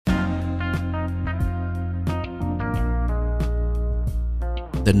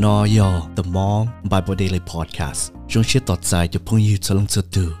The No Yo The Mom Bible Daily Podcast ช่วงเชื่อต่อใจจะพุ่งยืดจะลงจะ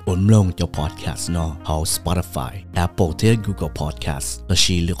ดูอุ่นลงจะ podcast เนาะเขา Spotify Apple ที่ Google Podcast และ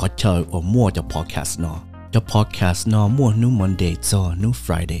ชีหรือเขาเจออุ่นมั่วจะ podcast เนาะจะ podcast เนาะมั่วนู้ Monday จอนู้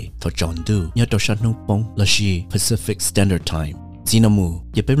Friday ทอจอนดูยอดตัวชัดนู้ปงและชี Pacific Standard Time จีนามู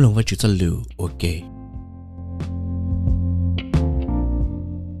อย่าเป็นลงว่าจุดจะรู้โอเค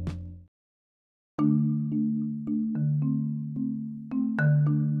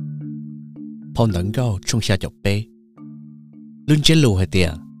phong tấn cao trong xa chọc bê luôn chế lù hay tiệt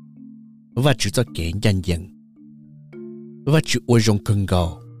và chữ cho kẻ nhanh dần và chữ ôi rong cưng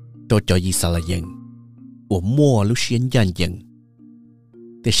cao tôi cho gì sao là dần của mua lúc xuyên nhanh dần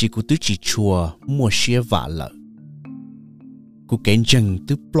để sĩ của tứ chỉ chùa mua xe vả lợ của kẻ dần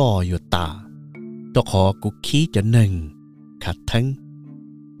tứ plò vô ta đó họ của khí cho nâng khả thân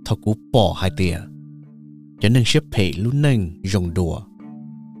thọ của bỏ hai tiệt cho nâng xếp hệ lúc nâng rong đùa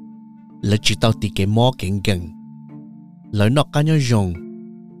lỡ chỉ tao thì cái mò cái gần lỡ nó cá nhau rồng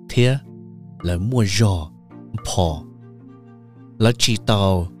thế lỡ mua giò phò lỡ chỉ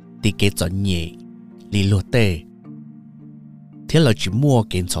tao thì cái chọn nhẹ lì lùa tê thế lỡ chỉ mua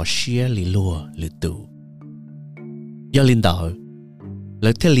cái chọn xía lì lùa lì tù do linh đạo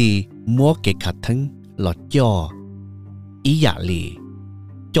lỡ thế lì mua cái khát thân lọt cho ý dạ lì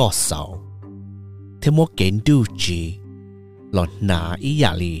cho sầu thế mua cái đu chỉ lọt nã ý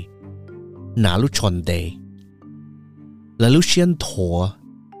dạ lì nã lúc chọn đề là lúc xuyên thua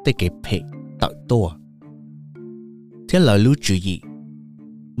để cái phê tạoตัวthế là lúc chú ý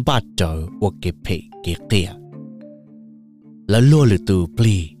bắt đầu của cái phê cái kia là lúa lụt từ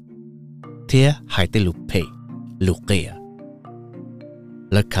pli thế hai tới lụt phê lụt kia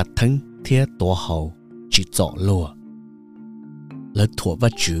là khát thân thế tổ hậu chỉ chọn lúa là thua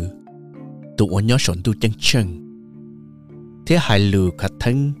vắt chữ tụ ở nhỏ sọn tụ chân chân thế hai lụt khát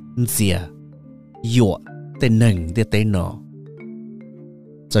thân dìa dọa tên nâng để tên nó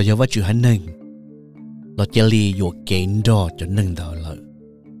giờ do vắt chữ hắn nâng nó chỉ li dọa kén đo cho nâng đó lợ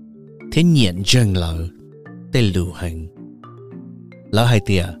thế nhện chân lợ tên lù hành lỡ hai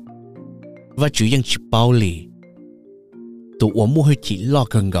tia vắt chữ dân chỉ bao lì tụ uống mua hơi chỉ lo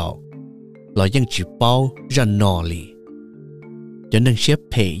cần gạo lỡ dân chỉ bao ra nò lì cho nâng xếp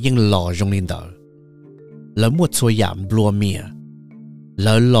phê dân lò trong lên đó lỡ một số giảm blua mía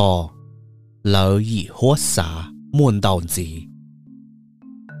lỡ lò lỡ gì hóa xả muôn đào gì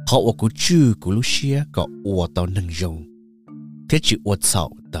họ ở của chư của lúc xưa có ở tàu nâng dùng thế chỉ ở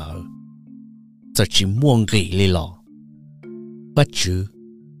sau đó giờ chỉ muôn gỉ lì lò bắt chư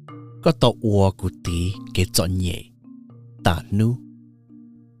có tàu ở của tí cái chọn nhẹ tả nu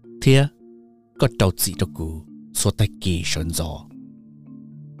thế có tàu gì đó của số tay kỳ sơn gió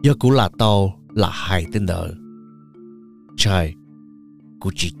giờ của là tàu là hai tên đó trời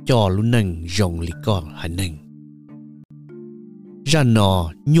กูchỉ cho lúc nâng rồng lì con hả nâng ra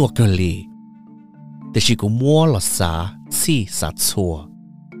nọ nhua cơ lì để chỉกูmua là xá xì xá chua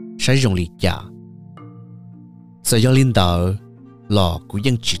sai rồng lì chả giờ do linh đạo làกู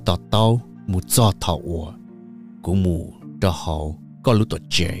ยังchỉ tỏ tao mu cho thảo ủaกูmu cho hậu có lúc tuổi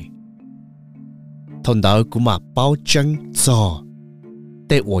trẻ thằng đạoกูmà bao chân cho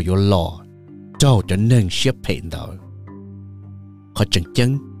để ủa yo lò trâu cho nâng xếp phèn đạo họ chẳng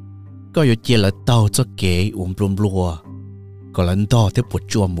chăng có yếu chia là tàu cho kế blum lùa có lần đó tiếp bột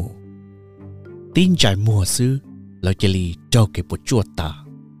chua mù tin trái mùa xứ là chỉ lì trâu cái bột chua ta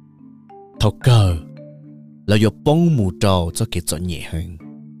thầu cờ là yếu bông mù trâu cho cái chọn nhẹ hơn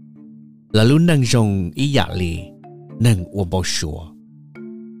là lúc nâng rồng ý dạ lì nâng uống bao sủa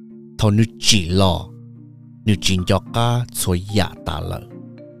thầu nữ chỉ lo nữ chỉ cho cá xôi dạ ta lợ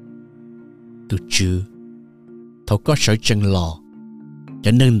từ chứ thầu có sở chân lo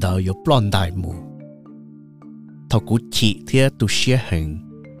cho nên đó có plon đại mù thầu cú chỉ thế tu xia hình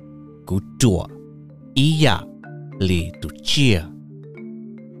cú chùa ý dạ lì tu chia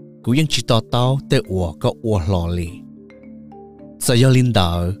cúยังchỉ tao tao để ủa có ủa lò lì giờ do linh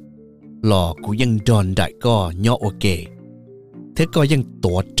đạo lò cúยังđòn đại co nhỏ ok thế cóยัง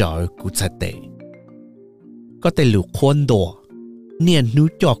tổ trợ cú sai tệ có thể lù khuôn đồ niên nú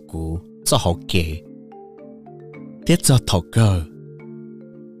cho cú cho họ kể thế cho thầu cơ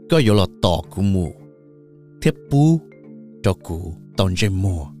có yếu là tỏ của mù thiết bú cho cụ tòn dây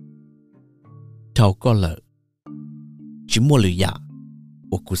mùa thầu có lợ chỉ mua lửa dạ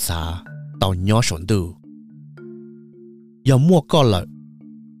của cụ xã tàu nhỏ sổn tư giờ mua có lợ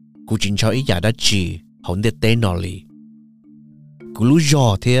cụ chính cho ý dạ đã chỉ hổng để tên nó lì cụ lú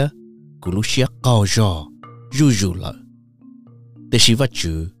giò thế cụ lú xếp cao giò rù lợ để xí vắt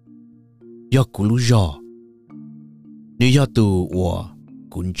chữ do cụ lú giò nếu do tù ủa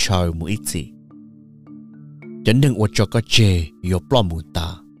cũng chờ một ít gì chẳng nên cho có chê yo plom mù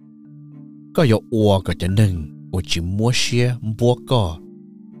ta có yo ua có chẳng nên chỉ mua xe mua có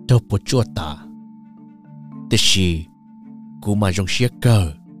đâu bộ chua ta thế thì cũng mà trong xe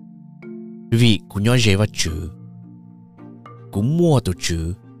cơ vì cũng nhớ dễ vật chữ cũng mua đồ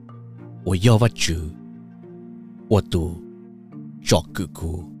chữ我要vật chữ我都找哥哥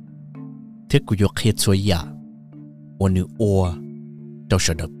thế cũng yo khét xoay ya我女ua đâu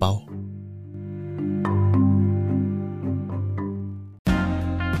sợ đợt bao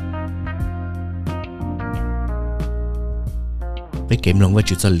với kém lòng với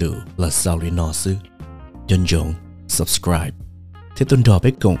chữ cho lửa là sao để nó sư dân dòng subscribe thế tuần đó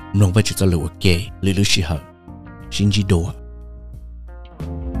với cùng lòng với chữ cho lửa ok lý lưu sĩ hở xin chỉ đồ